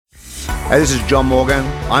Hey, this is John Morgan.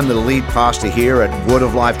 I'm the lead pastor here at Word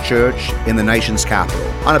of Life Church in the nation's capital.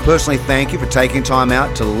 I want to personally thank you for taking time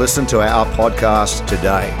out to listen to our podcast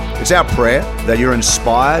today. It's our prayer that you're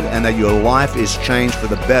inspired and that your life is changed for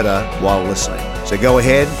the better while listening. So go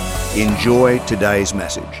ahead, enjoy today's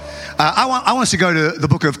message. I want us to go to the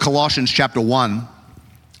book of Colossians chapter 1. I'm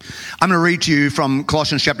going to read to you from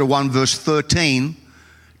Colossians chapter 1, verse 13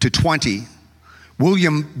 to 20.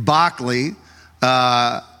 William Barclay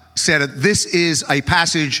said that this is a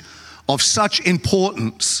passage of such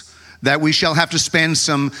importance that we shall have to spend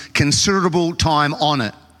some considerable time on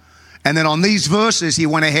it. And then on these verses, he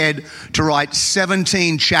went ahead to write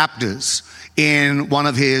 17 chapters in one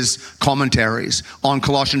of his commentaries on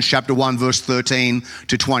Colossians chapter 1, verse 13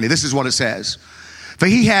 to 20. This is what it says. For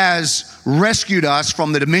he has rescued us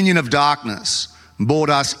from the dominion of darkness, brought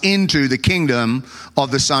us into the kingdom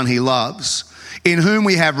of the Son he loves, in whom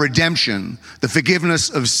we have redemption, the forgiveness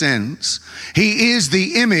of sins. He is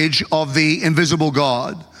the image of the invisible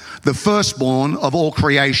God, the firstborn of all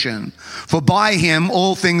creation. For by him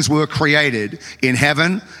all things were created, in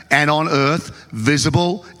heaven and on earth,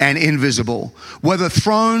 visible and invisible. Whether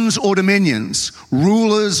thrones or dominions,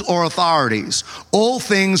 rulers or authorities, all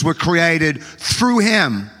things were created through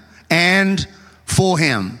him and for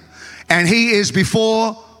him. And he is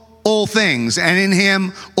before all things, and in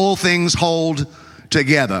him all things hold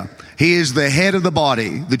together. He is the head of the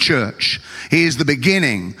body, the church. He is the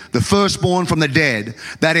beginning, the firstborn from the dead,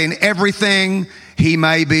 that in everything he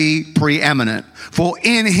may be preeminent. For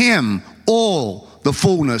in him all the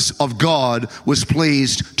fullness of God was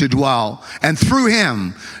pleased to dwell, and through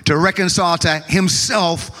him to reconcile to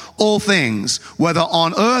himself all things, whether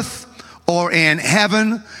on earth or in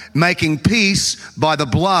heaven, making peace by the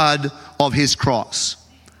blood of his cross.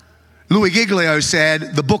 Louis Giglio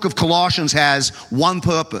said the book of Colossians has one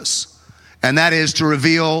purpose, and that is to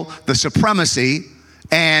reveal the supremacy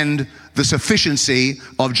and the sufficiency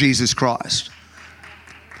of Jesus Christ.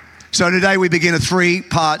 So today we begin a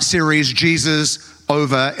 3-part series, Jesus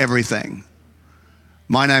Over Everything.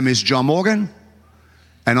 My name is John Morgan,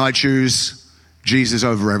 and I choose Jesus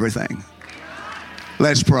over everything.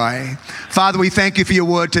 Let's pray. Father, we thank you for your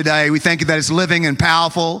word today. We thank you that it's living and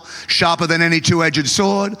powerful, sharper than any two-edged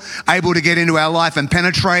sword, able to get into our life and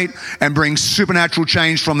penetrate and bring supernatural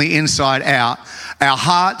change from the inside out. Our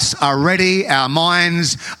hearts are ready, our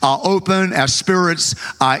minds are open, our spirits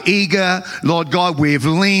are eager. Lord God, we've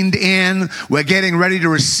leaned in. We're getting ready to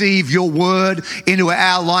receive your word into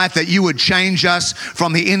our life, that you would change us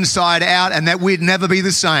from the inside out and that we'd never be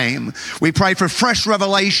the same. We pray for fresh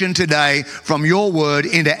revelation today from your word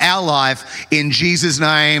into our life in Jesus'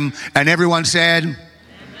 name. And everyone said, Amen.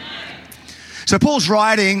 So Paul's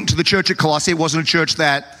writing to the church at Colossae. It wasn't a church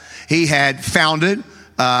that he had founded.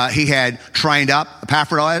 He had trained up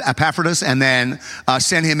Epaphroditus and then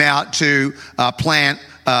sent him out to plant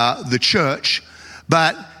the church.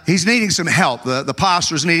 But he's needing some help. The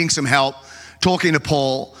pastor is needing some help talking to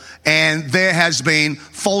Paul. And there has been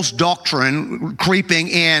false doctrine creeping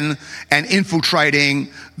in and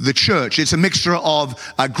infiltrating the church. It's a mixture of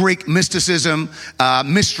Greek mysticism,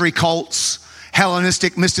 mystery cults,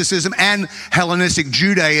 Hellenistic mysticism, and Hellenistic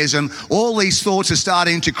Judaism. All these thoughts are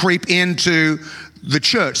starting to creep into the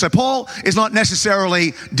church. So Paul is not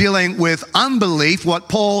necessarily dealing with unbelief. What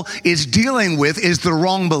Paul is dealing with is the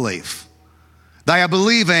wrong belief. They are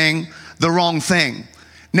believing the wrong thing.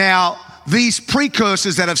 Now, these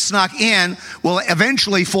precursors that have snuck in will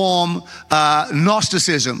eventually form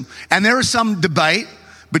Gnosticism. And there is some debate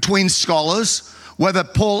between scholars whether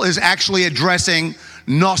Paul is actually addressing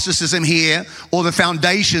Gnosticism here or the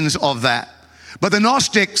foundations of that. But the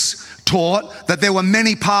Gnostics taught that there were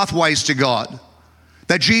many pathways to God,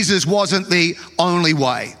 that Jesus wasn't the only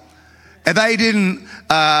way. And they didn't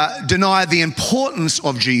deny the importance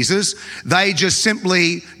of Jesus. They just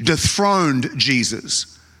simply dethroned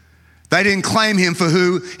Jesus. They didn't claim him for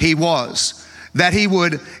who he was, that he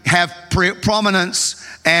would have prominence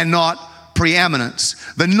and not preeminence.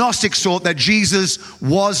 The Gnostics taught that Jesus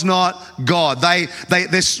was not God.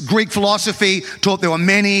 This Greek philosophy taught there were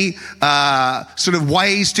many sort of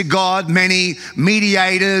ways to God, many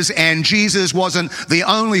mediators, and Jesus wasn't the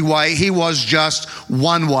only way. He was just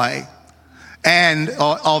one way, and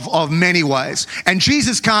of many ways. And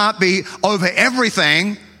Jesus can't be over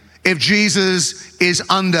everything if Jesus is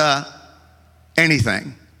under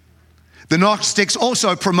anything. The Gnostics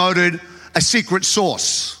also promoted a secret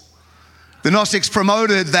source. The Gnostics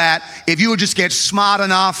promoted that if you would just get smart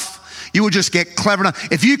enough, you would just get clever enough,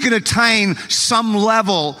 if you could attain some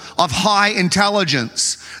level of high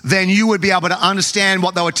intelligence, then you would be able to understand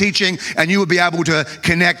what they were teaching and you would be able to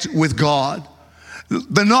connect with God.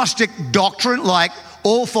 The Gnostic doctrine, like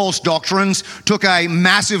all false doctrines, took a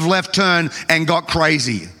massive left turn and got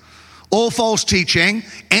crazy. All false teaching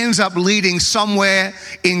ends up leading somewhere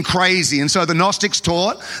in crazy. And so the Gnostics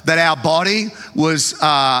taught that our body was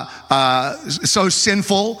so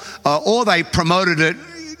sinful, or they promoted it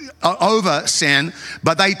over sin,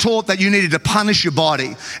 but they taught that you needed to punish your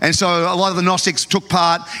body. And so a lot of the Gnostics took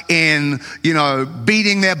part in,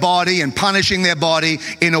 beating their body and punishing their body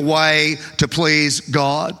in a way to please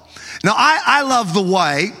God. Now, I love the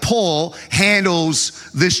way Paul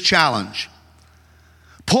handles this challenge.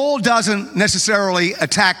 Paul doesn't necessarily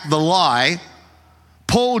attack the lie.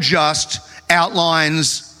 Paul just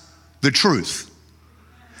outlines the truth.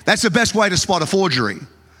 That's the best way to spot a forgery.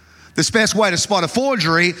 The best way to spot a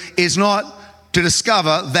forgery is not to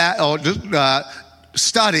discover that or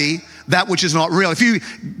study that which is not real. If you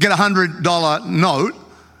get a $100 note,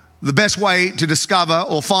 the best way to discover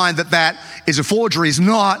or find that is a forgery is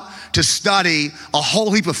not to study a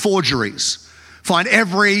whole heap of forgeries. Find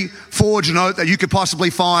every forged note that you could possibly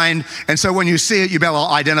find, and so when you see it, you'll be able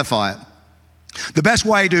to identify it. The best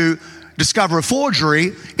way to discover a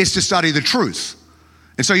forgery is to study the truth.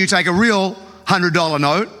 And so you take a real $100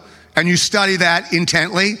 note, and you study that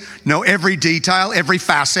intently, know every detail, every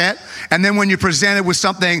facet, and then when you're presented with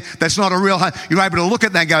something that's not a real, you're able to look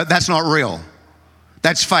at that and go, that's not real.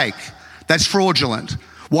 That's fake. That's fraudulent.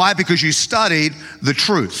 Why? Because you studied the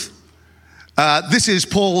truth. This is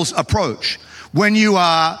Paul's approach. When you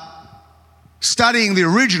are studying the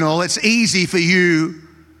original, it's easy for you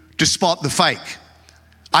to spot the fake.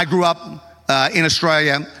 I grew up in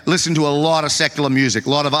Australia, listened to a lot of secular music, a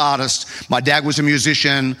lot of artists. My dad was a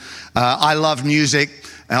musician. I loved music.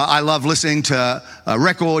 I love listening to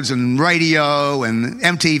records and radio and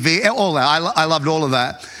MTV, all that. I loved all of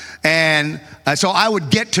that. And so I would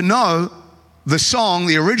get to know the song,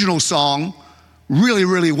 the original song, really,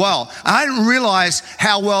 really well. I didn't realize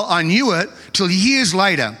how well I knew it till years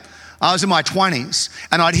later. I was in my 20s,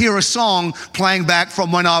 and I'd hear a song playing back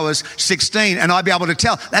from when I was 16, and I'd be able to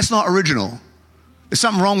tell, that's not original. There's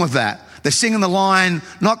something wrong with that. They're singing the line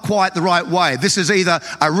not quite the right way. This is either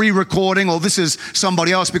a re-recording or this is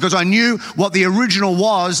somebody else. Because I knew what the original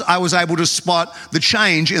was, I was able to spot the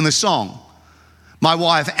change in the song. My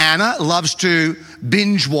wife, Anna, loves to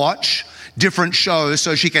binge watch different shows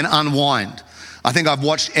so she can unwind. I think I've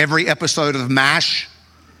watched every episode of MASH,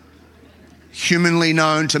 humanly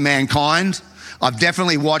known to mankind. I've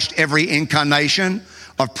definitely watched every incarnation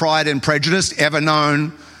of Pride and Prejudice ever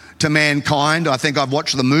known to mankind. I think I've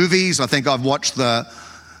watched the movies. I think I've watched the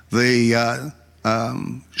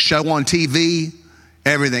show on TV,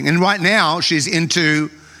 everything. And right now, she's into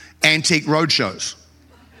antique roadshows.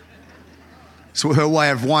 So her way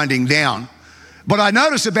of winding down. But I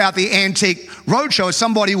notice about the antique roadshow is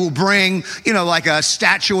somebody will bring, like a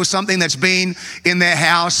statue or something that's been in their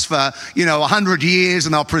house for, 100 years,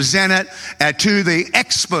 and they'll present it to the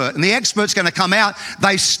expert. And the expert's going to come out.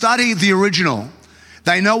 They study the original.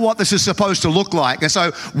 They know what this is supposed to look like. And so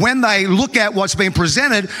when they look at what's being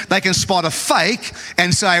presented, they can spot a fake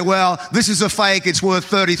and say, well, this is a fake, it's worth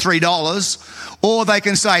 $33. Or they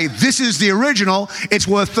can say, this is the original, it's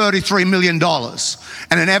worth $33 million.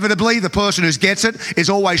 And inevitably, the person who gets it is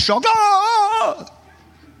always shocked. Oh,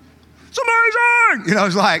 it's amazing!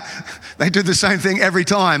 It's like they do the same thing every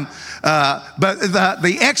time. But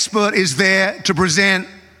the expert is there to present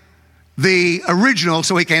the original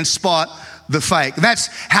so he can spot the fake. That's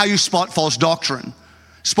how you spot false doctrine.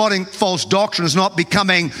 Spotting false doctrine is not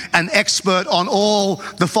becoming an expert on all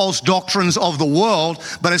the false doctrines of the world,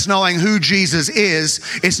 but it's knowing who Jesus is.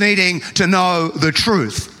 It's needing to know the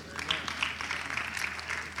truth.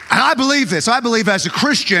 And I believe this. I believe as a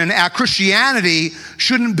Christian, our Christianity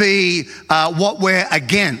shouldn't be what we're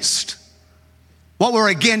against. What we're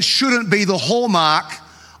against shouldn't be the hallmark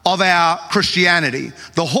of our Christianity.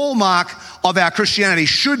 The hallmark of our Christianity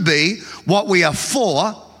should be what we are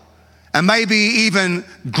for, and maybe even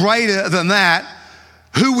greater than that,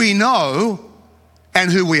 who we know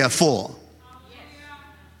and who we are for.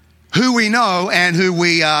 Who we know and who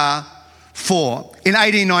we are for. In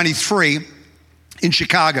 1893, in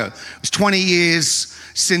Chicago, it was 20 years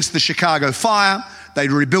since the Chicago fire. They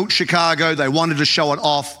rebuilt Chicago. They wanted to show it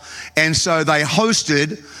off. And so they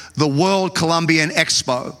hosted the World Columbian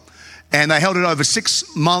Expo. And they held it over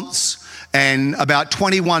 6 months. And about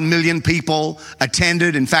 21 million people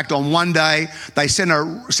attended. In fact, on one day, they set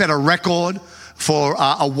a record for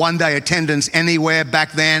a one-day attendance anywhere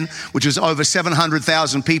back then, which was over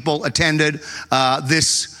 700,000 people attended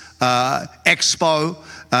this expo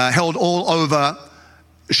held all over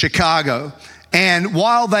Chicago. And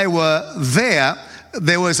while they were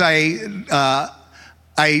there was a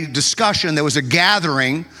a discussion, there was a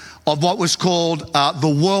gathering of what was called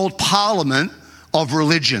the World Parliament of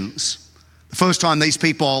Religions. The first time these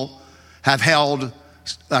people have held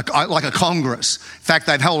like a Congress. In fact,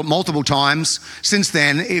 they've held it multiple times since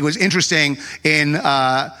then. It was interesting in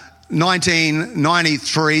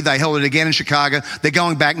 1993, they held it again in Chicago. They're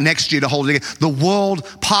going back next year to hold it again. The World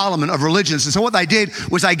Parliament of Religions. And so what they did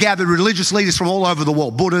was they gathered religious leaders from all over the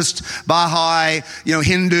world. Buddhist, Baha'i,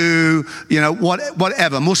 Hindu,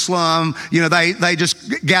 whatever, Muslim. They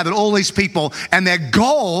just gathered all these people. And their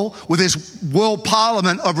goal with this World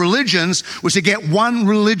Parliament of Religions was to get one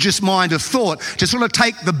religious mind of thought, to sort of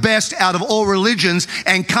take the best out of all religions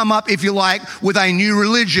and come up, if you like, with a new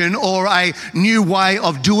religion or a new way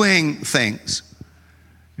of doing things.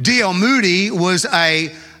 D.L. Moody was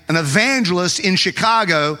an evangelist in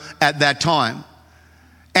Chicago at that time.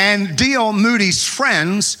 And D.L. Moody's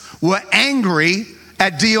friends were angry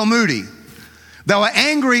at D.L. Moody. They were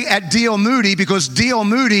angry at D.L. Moody because D.L.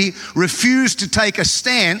 Moody refused to take a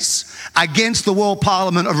stance against the World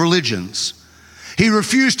Parliament of Religions. He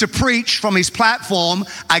refused to preach from his platform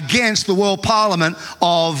against the World Parliament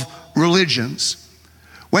of Religions.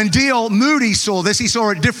 When D.L. Moody saw this, he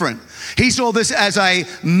saw it different. He saw this as a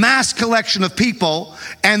mass collection of people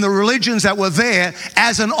and the religions that were there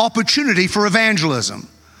as an opportunity for evangelism.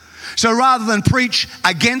 So rather than preach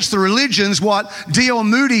against the religions, what D.L.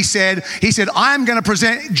 Moody said, he said, I'm going to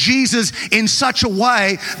present Jesus in such a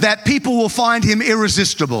way that people will find him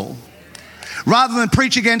irresistible. Rather than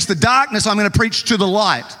preach against the darkness, I'm going to preach to the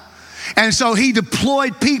light. And so he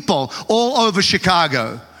deployed people all over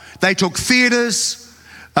Chicago. They took theaters.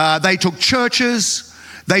 They took churches.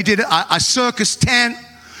 They did a circus tent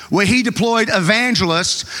where he deployed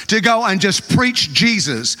evangelists to go and just preach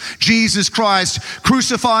Jesus. Jesus Christ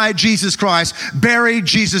crucified, Jesus Christ buried,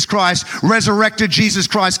 Jesus Christ resurrected, Jesus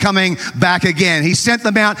Christ coming back again. He sent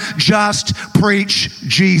them out, just preach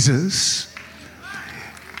Jesus.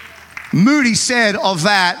 Moody said of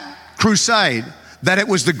that crusade that it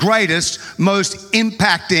was the greatest, most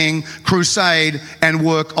impacting crusade and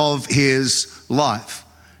work of his life.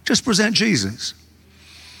 Just present Jesus.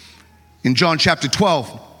 In John chapter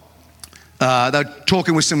 12, they're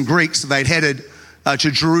talking with some Greeks. They'd headed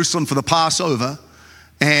to Jerusalem for the Passover,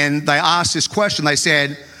 and they asked this question. They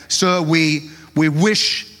said, "Sir, we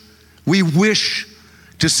wish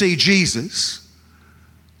to see Jesus."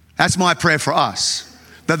 That's my prayer for us,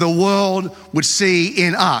 that the world would see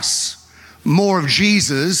in us more of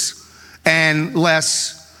Jesus and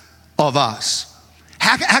less of us.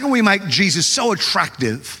 How can we make Jesus so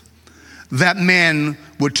attractive that men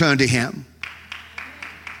would turn to him?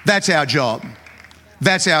 That's our job.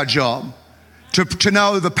 That's our job. To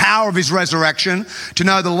know the power of his resurrection, to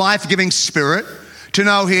know the life-giving spirit, to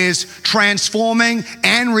know his transforming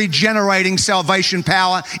and regenerating salvation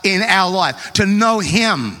power in our life. To know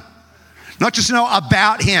him. Not just to know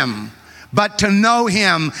about him, but to know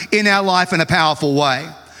him in our life in a powerful way.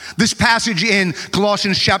 This passage in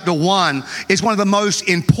Colossians chapter 1 is one of the most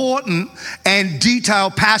important and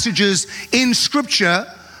detailed passages in Scripture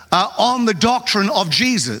on the doctrine of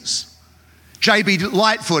Jesus. J.B.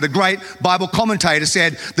 Lightfoot, a great Bible commentator,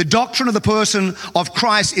 said, the doctrine of the person of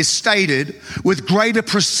Christ is stated with greater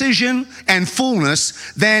precision and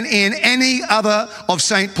fullness than in any other of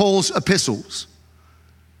St. Paul's epistles.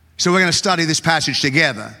 So we're going to study this passage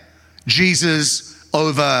together. Jesus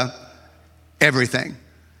over everything.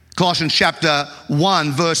 Colossians chapter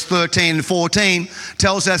 1, verse 13 and 14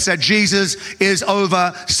 tells us that Jesus is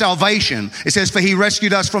over salvation. It says, for he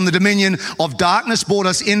rescued us from the dominion of darkness, brought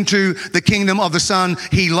us into the kingdom of the Son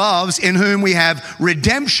he loves, in whom we have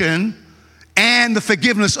redemption and the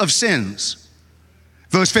forgiveness of sins.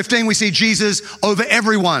 Verse 15, we see Jesus over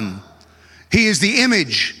everyone. He is the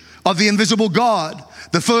image of the invisible God,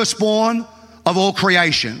 the firstborn of all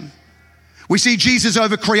creation. We see Jesus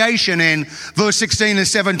over creation in verse 16 and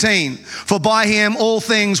 17. For by him all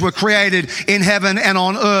things were created in heaven and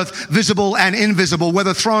on earth, visible and invisible,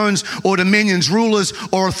 whether thrones or dominions, rulers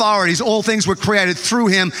or authorities. All things were created through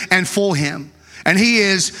him and for him. And he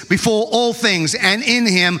is before all things, and in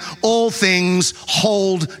him all things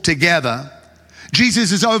hold together.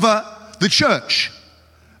 Jesus is over the church.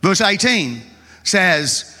 Verse 18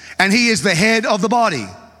 says, and he is the head of the body,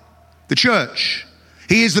 the church.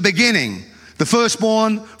 He is the beginning, the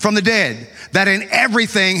firstborn from the dead, that in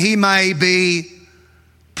everything he may be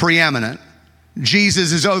preeminent.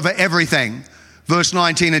 Jesus is over everything. verse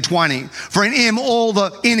 19 and 20. For in him all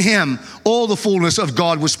the fullness of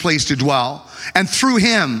God was pleased to dwell, and through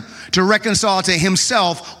him to reconcile to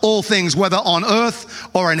himself all things, whether on earth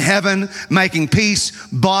or in heaven, making peace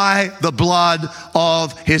by the blood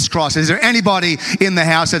of his cross. Is there anybody in the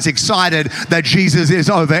house that's excited that Jesus is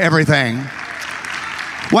over everything?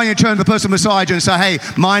 Why don't you turn to the person beside you and say, hey,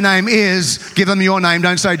 my name is, give them your name,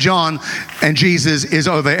 don't say John, and Jesus is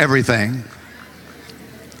over everything.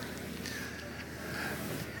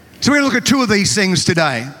 So we're going to look at two of these things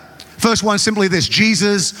today. First one, simply this: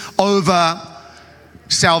 Jesus over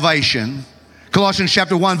salvation. Colossians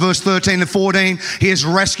chapter 1, verse 13 and 14. He has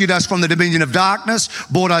rescued us from the dominion of darkness,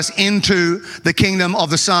 brought us into the kingdom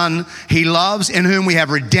of the Son he loves, in whom we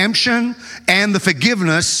have redemption and the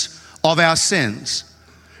forgiveness of our sins.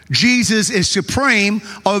 Jesus is supreme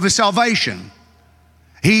over salvation.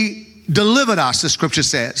 He delivered us, the scripture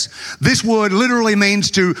says. This word literally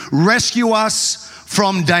means to rescue us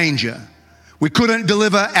from danger. We couldn't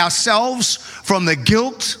deliver ourselves from the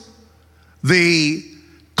guilt, the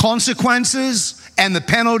consequences, and the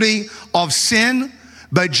penalty of sin,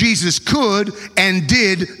 but Jesus could and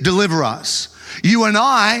did deliver us. You and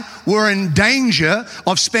I were in danger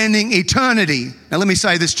of spending eternity. Now let me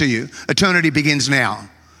say this to you. Eternity begins now.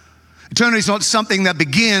 Eternity is not something that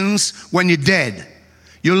begins when you're dead.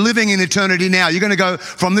 You're living in eternity now. You're going to go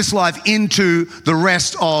from this life into the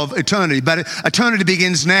rest of eternity. But eternity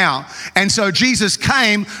begins now. And so Jesus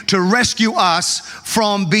came to rescue us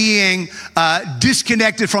from being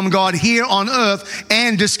disconnected from God here on earth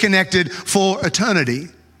and disconnected for eternity.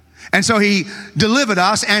 And so he delivered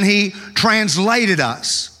us and he translated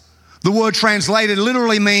us. The word translated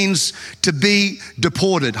literally means to be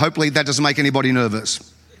deported. Hopefully that doesn't make anybody nervous.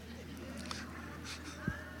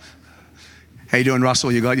 How you doing,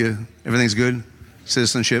 Russell? Everything's good?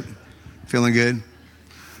 Citizenship? Feeling good?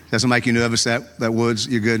 Doesn't make you nervous, that words?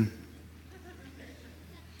 You're good?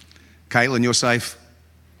 Caitlin, you're safe?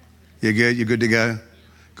 You're good? You're good to go?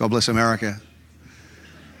 God bless America.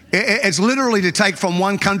 It's literally to take from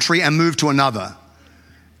one country and move to another.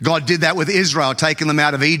 God did that with Israel, taking them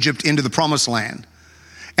out of Egypt into the promised land.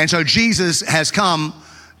 And so Jesus has come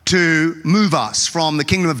to move us from the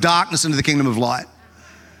kingdom of darkness into the kingdom of light.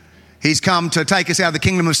 He's come to take us out of the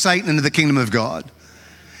kingdom of Satan into the kingdom of God.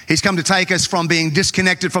 He's come to take us from being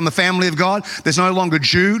disconnected from the family of God. There's no longer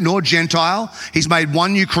Jew nor Gentile. He's made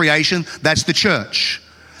one new creation. That's the church.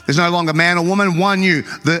 There's no longer man or woman, one new,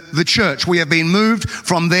 the church. We have been moved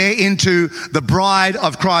from there into the bride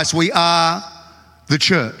of Christ. We are the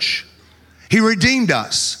church. He redeemed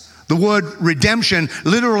us. The word redemption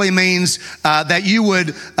literally means that you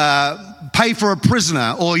would pay for a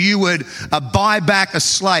prisoner, or you would buy back a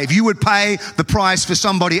slave. You would pay the price for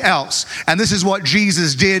somebody else. And this is what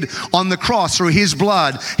Jesus did on the cross. Through his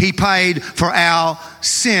blood, he paid for our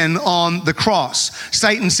sin on the cross.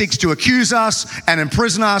 Satan seeks to accuse us and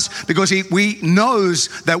imprison us because he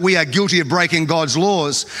knows that we are guilty of breaking God's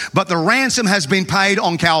laws. But the ransom has been paid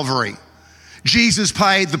on Calvary. Jesus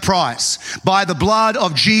paid the price. By the blood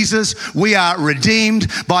of Jesus, we are redeemed.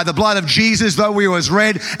 By the blood of Jesus, though we were as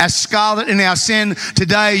red as scarlet in our sin,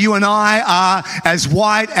 today you and I are as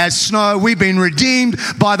white as snow. We've been redeemed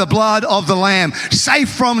by the blood of the Lamb,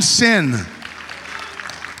 safe from sin.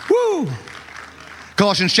 Woo!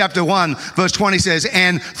 Colossians chapter 1, verse 20 says,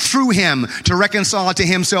 and through him to reconcile to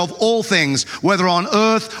himself all things, whether on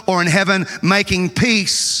earth or in heaven, making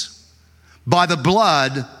peace by the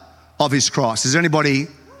blood of his cross. Is there anybody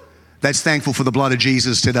that's thankful for the blood of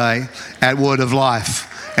Jesus today at Word of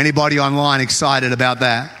Life? Anybody online excited about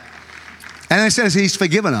that? And it says he's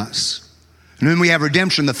forgiven us. In whom we have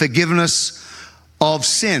redemption, the forgiveness of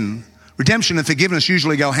sin. Redemption and forgiveness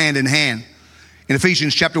usually go hand in hand. In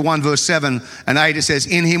Ephesians chapter 1, verse 7 and 8, it says,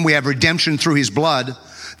 in him we have redemption through his blood,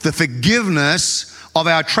 the forgiveness of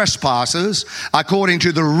our trespasses, according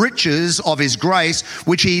to the riches of his grace,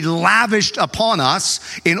 which he lavished upon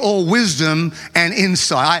us in all wisdom and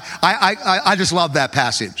insight. I just love that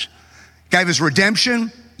passage. Gave us redemption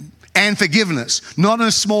and forgiveness, not in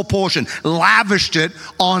a small portion, lavished it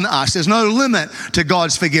on us. There's no limit to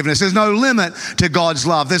God's forgiveness. There's no limit to God's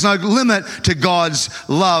love. There's no limit to God's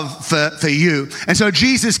love for you. And so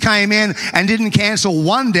Jesus came in and didn't cancel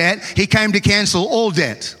one debt. He came to cancel all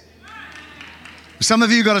debt. Some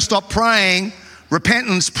of you got to stop praying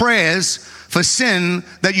repentance prayers for sin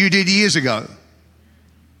that you did years ago.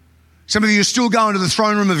 Some of you are still going to the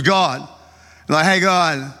throne room of God. Like, hey,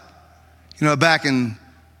 God, back in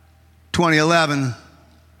 2011,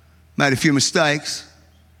 made a few mistakes.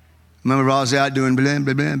 Remember I was out doing blah,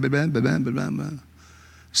 blah, blah, blah, blah, blah, blah, blah.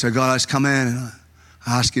 So God, I just come in and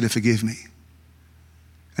I ask you to forgive me.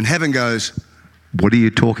 And heaven goes, What are you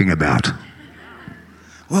talking about?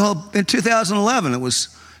 Well, in 2011, it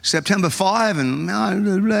was September 5, and the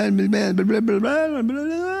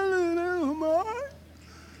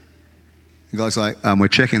guy's like, we're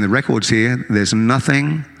checking the records here. There's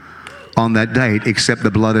nothing on that date except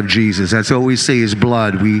the blood of Jesus. That's all we see is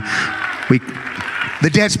blood. The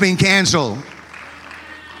debt's been canceled.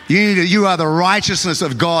 You are the righteousness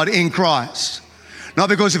of God in Christ. Not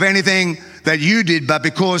because of anything that you did, but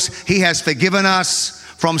because he has forgiven us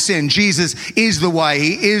from sin. Jesus is the way.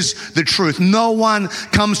 He is the truth. No one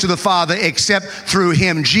comes to the Father except through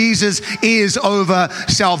him. Jesus is over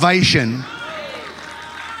salvation.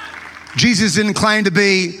 Jesus didn't claim to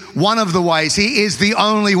be one of the ways. He is the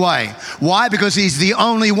only way. Why? Because he's the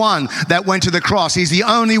only one that went to the cross. He's the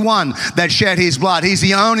only one that shed his blood. He's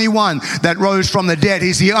the only one that rose from the dead.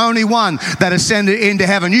 He's the only one that ascended into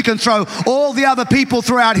heaven. You can throw all the other people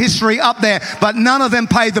throughout history up there, but none of them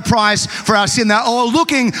paid the price for our sin. They're all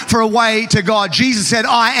looking for a way to God. Jesus said,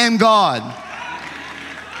 I am God.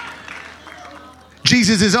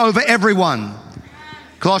 Jesus is over everyone.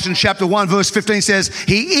 Colossians chapter 1 verse 15 says,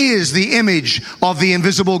 he is the image of the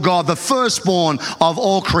invisible God, the firstborn of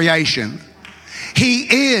all creation.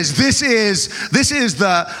 He is. This is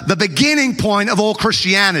the beginning point of all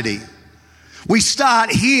Christianity. We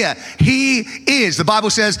start here. He is. The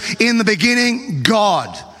Bible says, in the beginning,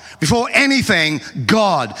 God. Before anything,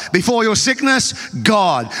 God. Before your sickness,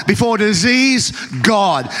 God. Before disease,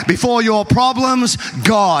 God. Before your problems,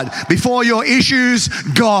 God. Before your issues,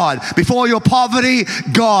 God. Before your poverty,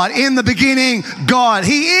 God. In the beginning, God.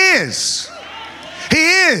 He is. He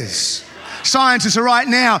is. Scientists are right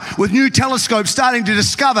now with new telescopes starting to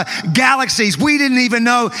discover galaxies we didn't even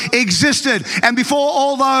know existed. And before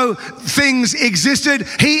all those things existed,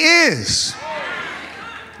 he is.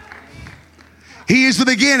 He is the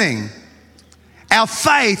beginning. Our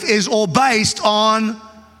faith is all based on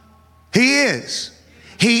he is.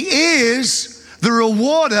 He is the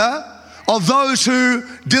rewarder of those who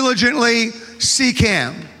diligently seek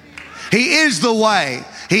him. He is the way.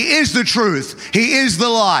 He is the truth. He is the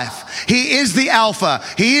life. He is the Alpha.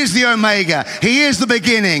 He is the Omega. He is the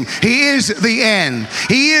beginning. He is the end.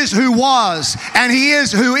 He is who was, and he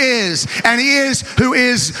is who is, and he is who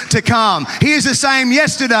is to come. He is the same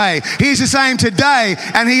yesterday. He is the same today,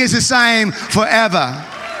 and he is the same forever.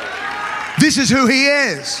 This is who he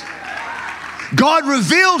is. God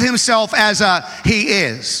revealed himself as he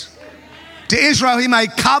is. To Israel, he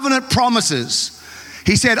made covenant promises.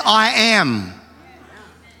 He said, I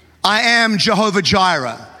am Jehovah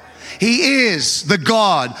Jireh. He is the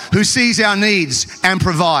God who sees our needs and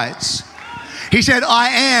provides. He said, I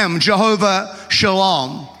am Jehovah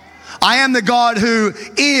Shalom. I am the God who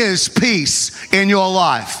is peace in your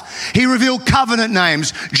life. He revealed covenant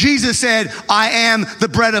names. Jesus said, I am the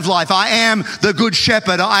bread of life. I am the good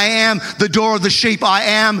shepherd. I am the door of the sheep. I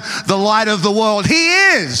am the light of the world. He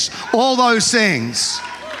is all those things.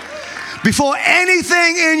 Before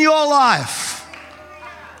anything in your life,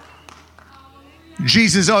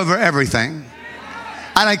 Jesus over everything.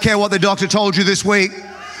 I don't care what the doctor told you this week.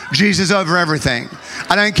 Jesus over everything.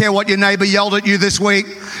 I don't care what your neighbor yelled at you this week.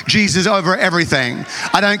 Jesus over everything.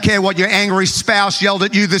 I don't care what your angry spouse yelled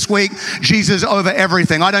at you this week. Jesus over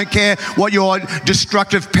everything. I don't care what your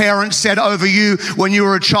destructive parents said over you when you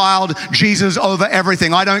were a child. Jesus over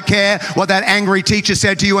everything. I don't care what that angry teacher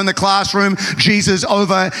said to you in the classroom. Jesus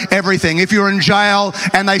over everything. If you're in jail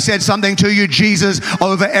and they said something to you, Jesus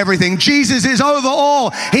over everything. Jesus is over all.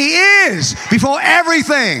 He is before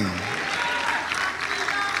everything.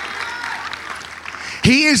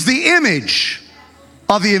 He is the image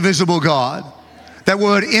of the invisible God. That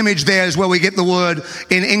word image there is where we get the word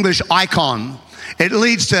in English icon. It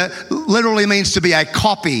literally means to be a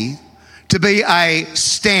copy, to be a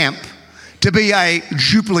stamp, to be a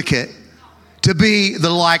duplicate, to be the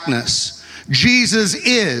likeness. Jesus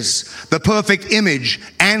is the perfect image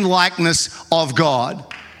and likeness of God.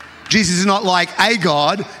 Jesus is not like a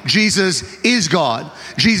God. Jesus is God.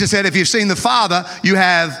 Jesus said, if you've seen the Father, you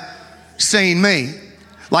have seen me.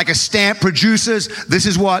 Like a stamp produces, this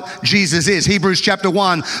is what Jesus is. Hebrews chapter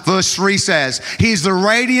 1 verse 3 says, he's the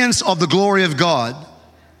radiance of the glory of God,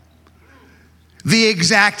 the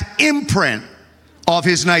exact imprint of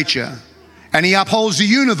his nature. And he upholds the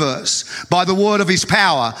universe by the word of his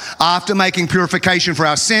power. After making purification for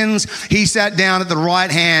our sins, he sat down at the right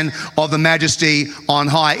hand of the majesty on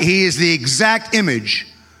high. He is the exact image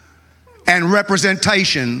and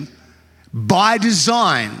representation by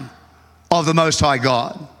design of the Most High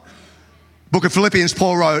God. Book of Philippians,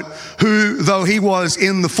 Paul wrote, who, though he was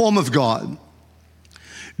in the form of God,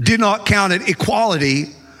 did not count it equality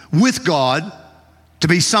with God to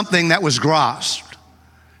be something that was grasped.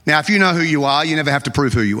 Now, if you know who you are, you never have to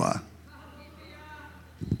prove who you are.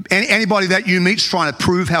 Anybody that you meet's trying to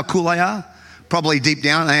prove how cool they are, probably deep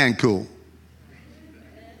down, they ain't cool.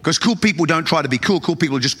 Because cool people don't try to be cool. Cool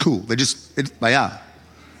people are just cool. They are.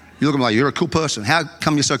 You look at them like, you're a cool person. How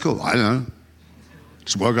come you're so cool? I don't know.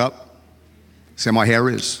 Just woke up. See how my hair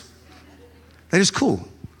is. They're just cool.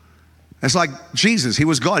 It's like Jesus. He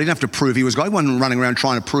was God. He didn't have to prove he was God. He wasn't running around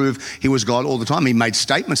trying to prove he was God all the time. He made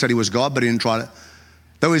statements that he was God, but he didn't try to.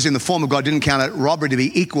 Though he was in the form of God, didn't count it robbery to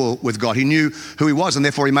be equal with God. He knew who he was, and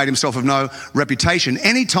therefore he made himself of no reputation.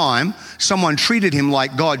 Anytime someone treated him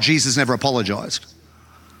like God, Jesus never apologized.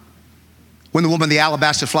 When the woman, the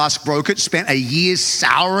alabaster flask, broke it, spent a year's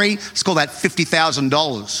salary, let's call that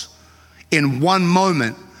 $50,000, in one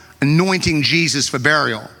moment, anointing Jesus for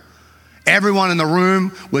burial. Everyone in the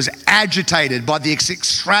room was agitated by the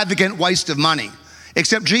extravagant waste of money,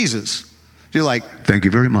 except Jesus. You're like, thank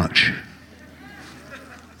you very much.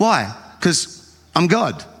 Why? Because I'm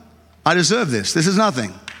God. I deserve this. This is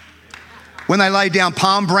nothing. When they laid down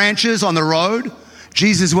palm branches on the road,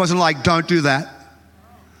 Jesus wasn't like, don't do that.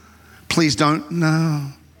 Please don't.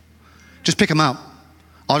 No. Just pick them up.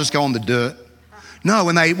 I'll just go on the dirt. No,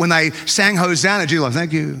 when they sang Hosanna, Jesus was like,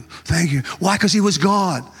 thank you, thank you. Why? Because he was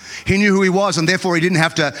God. He knew who he was, and therefore he didn't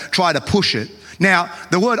have to try to push it. Now,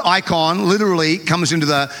 the word icon literally comes into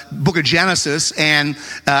the book of Genesis and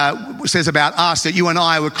says about us that you and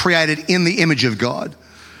I were created in the image of God.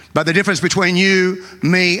 But the difference between you,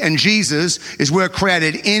 me, and Jesus is we're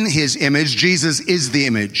created in his image. Jesus is the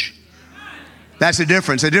image. That's the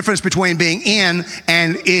difference. The difference between being in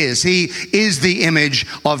and is. He is the image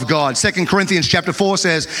of God. 2 Corinthians chapter 4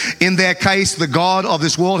 says, in their case, the God of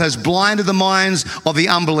this world has blinded the minds of the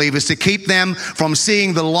unbelievers to keep them from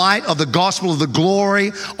seeing the light of the gospel of the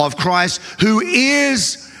glory of Christ, who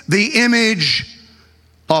is the image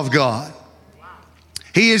of God.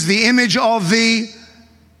 He is the image of the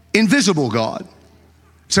invisible God.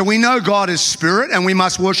 So we know God is spirit, and we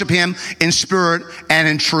must worship him in spirit and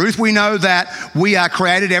in truth. We know that we are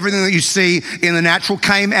created. Everything that you see in the natural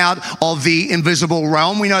came out of the invisible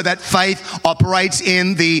realm. We know that faith operates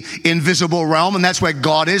in the invisible realm, and that's where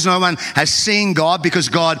God is. No one has seen God because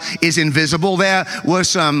God is invisible. There were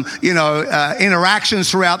some, interactions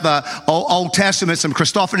throughout the Old Testament, some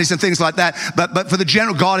Christophanies and things like that. But for the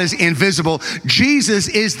general, God is invisible. Jesus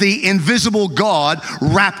is the invisible God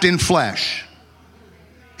wrapped in flesh.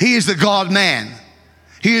 He is the God-man.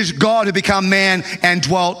 He is God who became man and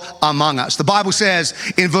dwelt among us. The Bible says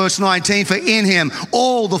in verse 19, for in him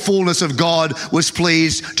all the fullness of God was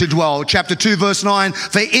pleased to dwell. Chapter 2, verse 9,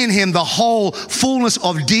 for in him the whole fullness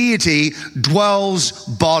of deity dwells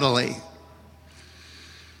bodily.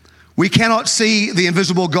 We cannot see the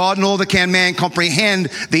invisible God, nor can man comprehend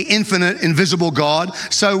the infinite invisible God.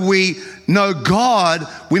 So we know God,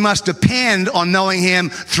 we must depend on knowing him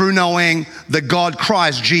through knowing the God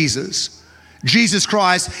Christ Jesus. Jesus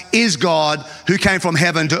Christ is God who came from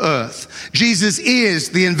heaven to earth. Jesus is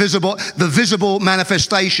the visible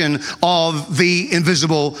manifestation of the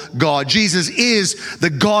invisible God. Jesus is the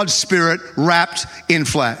God Spirit wrapped in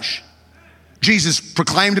flesh. Jesus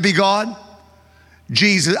proclaimed to be God.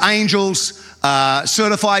 Jesus, angels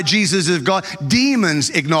certified Jesus as God. Demons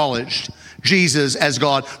acknowledged Jesus as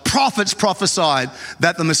God. Prophets prophesied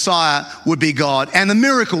that the Messiah would be God. And the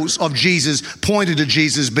miracles of Jesus pointed to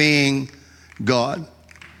Jesus being God.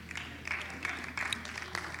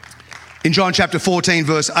 In John chapter 14,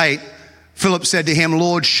 verse 8, Philip said to him,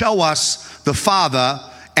 Lord, show us the Father,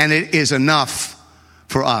 and it is enough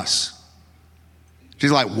for us.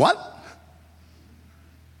 She's like, what?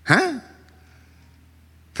 Huh?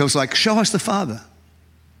 Philip's like, show us the Father.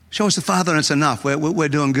 Show us the Father and it's enough. We're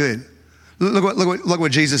doing good. Look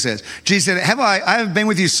what Jesus says. Jesus said, I have been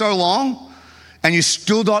with you so long and you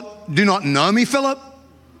still do not know me, Philip?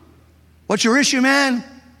 What's your issue, man?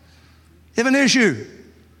 You have an issue.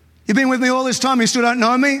 You've been with me all this time, you still don't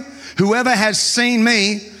know me? Whoever has seen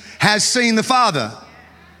me has seen the Father.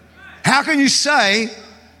 How can you say,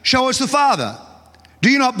 show us the Father? Do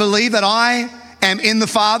you not believe that I am in the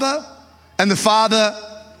Father and the Father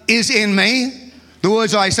is in me? The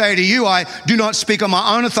words I say to you, I do not speak on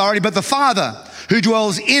my own authority, but the Father who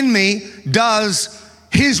dwells in me does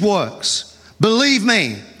his works. Believe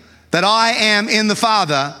me that I am in the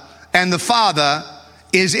Father and the Father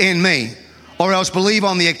is in me, or else believe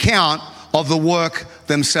on the account of the work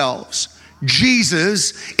themselves.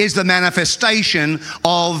 Jesus is the manifestation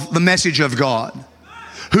of the message of God.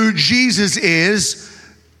 Who Jesus is,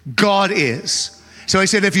 God is. So he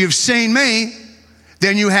said, if you've seen me,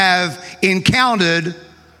 then you have encountered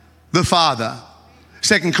the Father.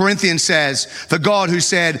 2 Corinthians says, "For God who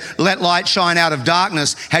said, 'Let light shine out of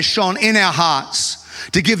darkness,' has shone in our hearts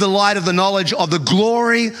to give the light of the knowledge of the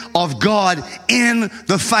glory of God in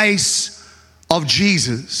the face of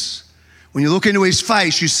Jesus." When you look into his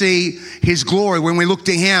face, you see his glory. When we look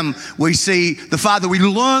to him, we see the Father. We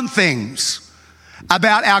learn things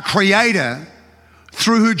about our Creator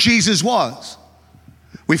through who Jesus was.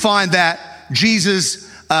 We find that Jesus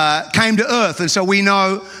came to earth, and so we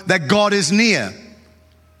know that God is near,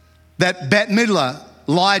 that Bette Midler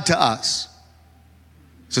lied to us.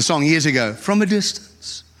 It's a song years ago. From a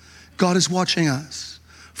distance, God is watching us.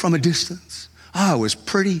 From a distance. Oh, it was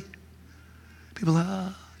pretty. People are,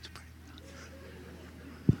 oh, it's pretty.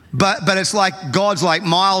 But it's like God's like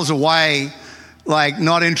miles away, like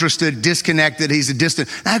not interested, disconnected. He's a distant.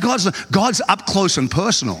 Now God's up close and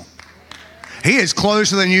personal. He is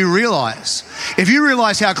closer than you realize. If you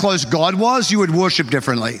realize how close God was, you would worship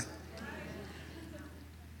differently.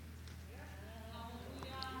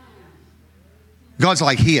 God's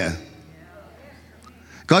like here.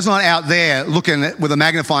 God's not out there looking with a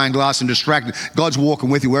magnifying glass and distracted. God's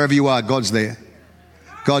walking with you wherever you are. God's there.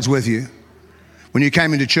 God's with you. When you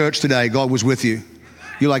came into church today, God was with you.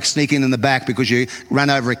 You're like sneaking in the back because you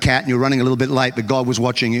ran over a cat and you're running a little bit late, but God was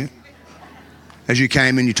watching you. As you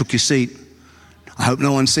came in, you took your seat. I hope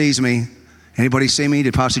no one sees me. Anybody see me?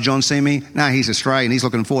 Did Pastor John see me? No, he's astray and he's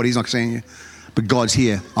looking forward. He's not seeing you. But God's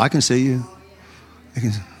here. I can see you.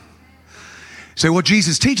 So what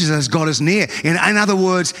Jesus teaches us, God is near. In other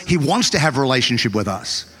words, he wants to have a relationship with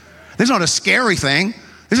us. This is not a scary thing.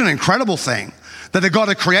 This is an incredible thing. That the God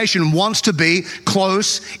of creation wants to be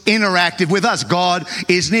close, interactive with us. God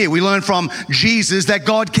is near. We learn from Jesus that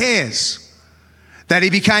God cares. That he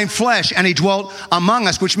became flesh and he dwelt among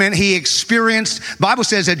us, which meant he experienced, the Bible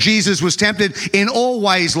says that Jesus was tempted in all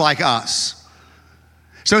ways like us.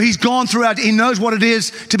 So he's gone throughout, he knows what it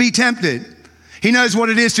is to be tempted. He knows what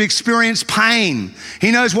it is to experience pain.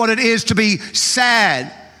 He knows what it is to be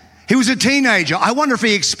sad. He was a teenager. I wonder if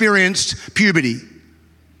he experienced puberty.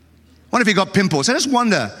 I wonder if he got pimples. I just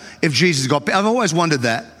wonder if Jesus got, I've always wondered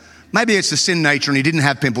that. Maybe it's the sin nature and he didn't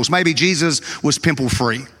have pimples. Maybe Jesus was pimple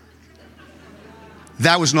free.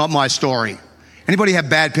 That was not my story. Anybody have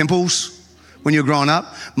bad pimples when you were growing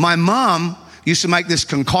up? My mom used to make this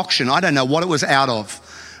concoction. I don't know what it was out of,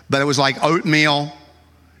 but it was like oatmeal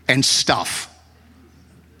and stuff.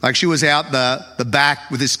 Like she was out the back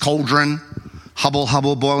with this cauldron,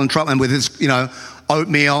 hubble, boiling trouble, and with this,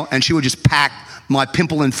 oatmeal, and she would just pack my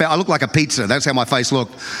pimple and I looked like a pizza. That's how my face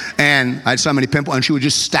looked. And I had so many pimples, and she would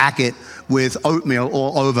just stack it with oatmeal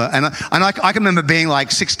all over. And I can remember being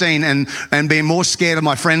like 16 and being more scared of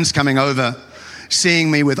my friends coming over, seeing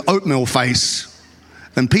me with oatmeal face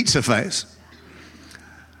than pizza face.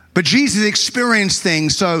 But Jesus experienced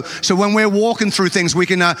things, so when we're walking through things, we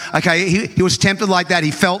can know, okay, he was tempted like that,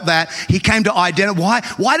 he felt that, he came to identify.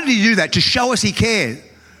 Why did he do that? To show us he cared.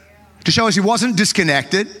 To show us he wasn't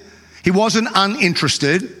disconnected, he wasn't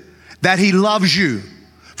uninterested, that he loves you.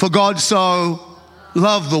 For God so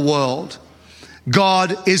loved the world.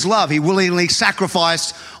 God is love. He willingly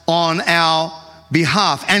sacrificed on our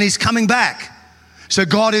behalf, and he's coming back. So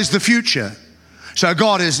God is the future. So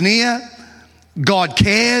God is near. God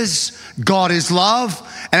cares, God is love,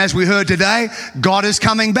 and as we heard today, God is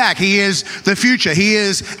coming back. He is the future. He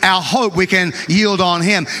is our hope. We can yield on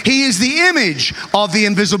him. He is the image of the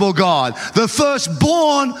invisible God, the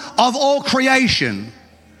firstborn of all creation.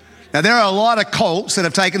 Now, there are a lot of cults that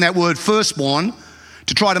have taken that word firstborn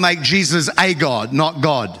to try to make Jesus a God, not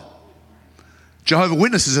God. Jehovah's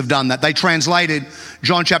Witnesses have done that. They translated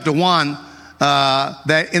John chapter 1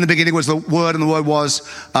 that in the beginning was the Word, and the Word was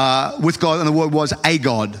with God, and the Word was a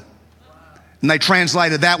God. And they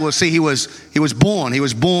translated that, well, see, he was born. He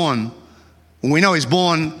was born. Well, we know he's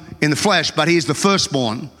born in the flesh, but he is the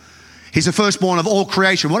firstborn. He's the firstborn of all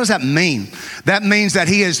creation. What does that mean? That means that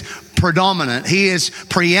he is predominant. He is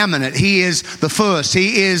preeminent. He is the first.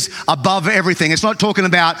 He is above everything. It's not talking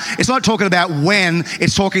about when,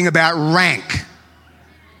 it's talking about rank.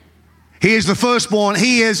 He is the firstborn.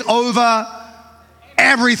 He is over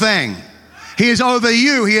everything. He is over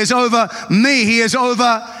you. He is over me. He is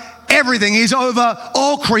over everything. He's over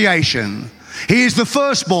all creation. He is the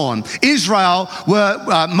firstborn.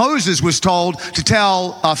 Moses was told to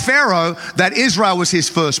tell Pharaoh that Israel was his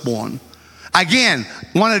firstborn. Again,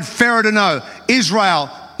 wanted Pharaoh to know, Israel,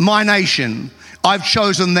 my nation, I've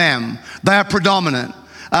chosen them. They are predominant.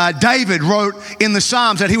 David wrote in the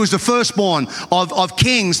Psalms that he was the firstborn of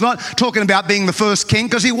kings, not talking about being the first king,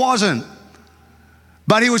 because he wasn't.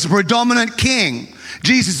 But he was a predominant king.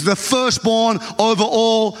 Jesus is the firstborn over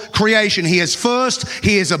all creation. He is first.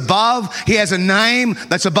 He is above. He has a name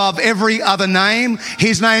that's above every other name.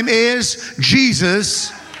 His name is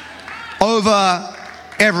Jesus over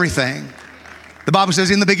everything. The Bible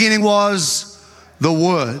says, in the beginning was the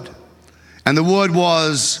Word, and the Word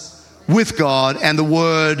was with God, and the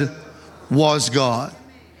Word was God.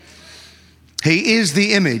 He is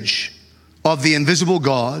the image of the invisible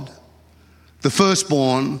God, the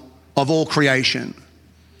firstborn of all creation,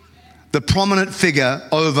 the prominent figure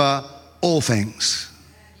over all things.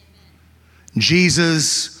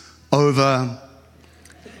 Jesus over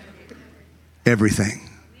everything.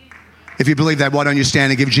 If you believe that, why don't you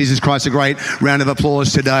stand and give Jesus Christ a great round of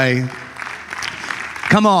applause today?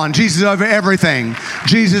 Come on, Jesus over everything.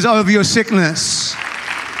 Jesus over your sickness.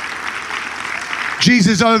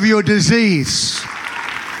 Jesus over your disease.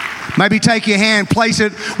 Maybe take your hand, place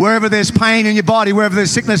it wherever there's pain in your body, wherever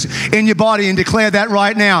there's sickness in your body, and declare that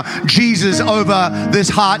right now. Jesus over this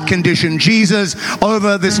heart condition. Jesus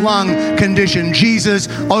over this lung condition. Jesus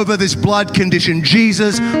over this blood condition.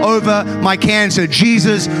 Jesus over my cancer.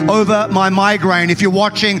 Jesus over my migraine. If you're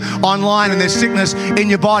watching online and there's sickness in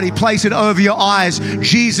your body, place it over your eyes.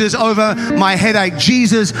 Jesus over my headache.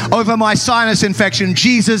 Jesus over my sinus infection.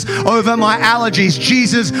 Jesus over my allergies.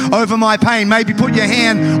 Jesus over my pain. Maybe put your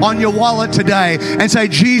hand on your wallet today and say,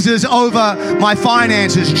 Jesus over my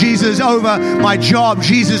finances, Jesus over my job,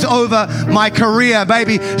 Jesus over my career.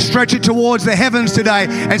 Maybe stretch it towards the heavens today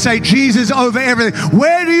and say, Jesus over everything.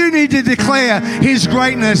 Where do you need to declare His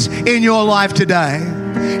greatness in your life today?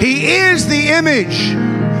 He is the image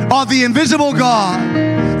of the invisible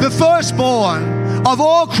God, the firstborn of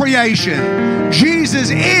all creation.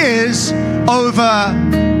 Jesus is over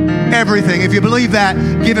everything. If you believe that,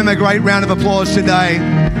 give Him a great round of applause today.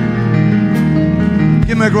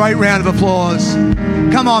 Give Him a great round of applause.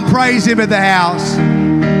 Come on, praise Him at the house.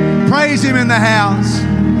 Praise Him in the house.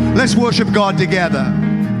 Let's worship God together.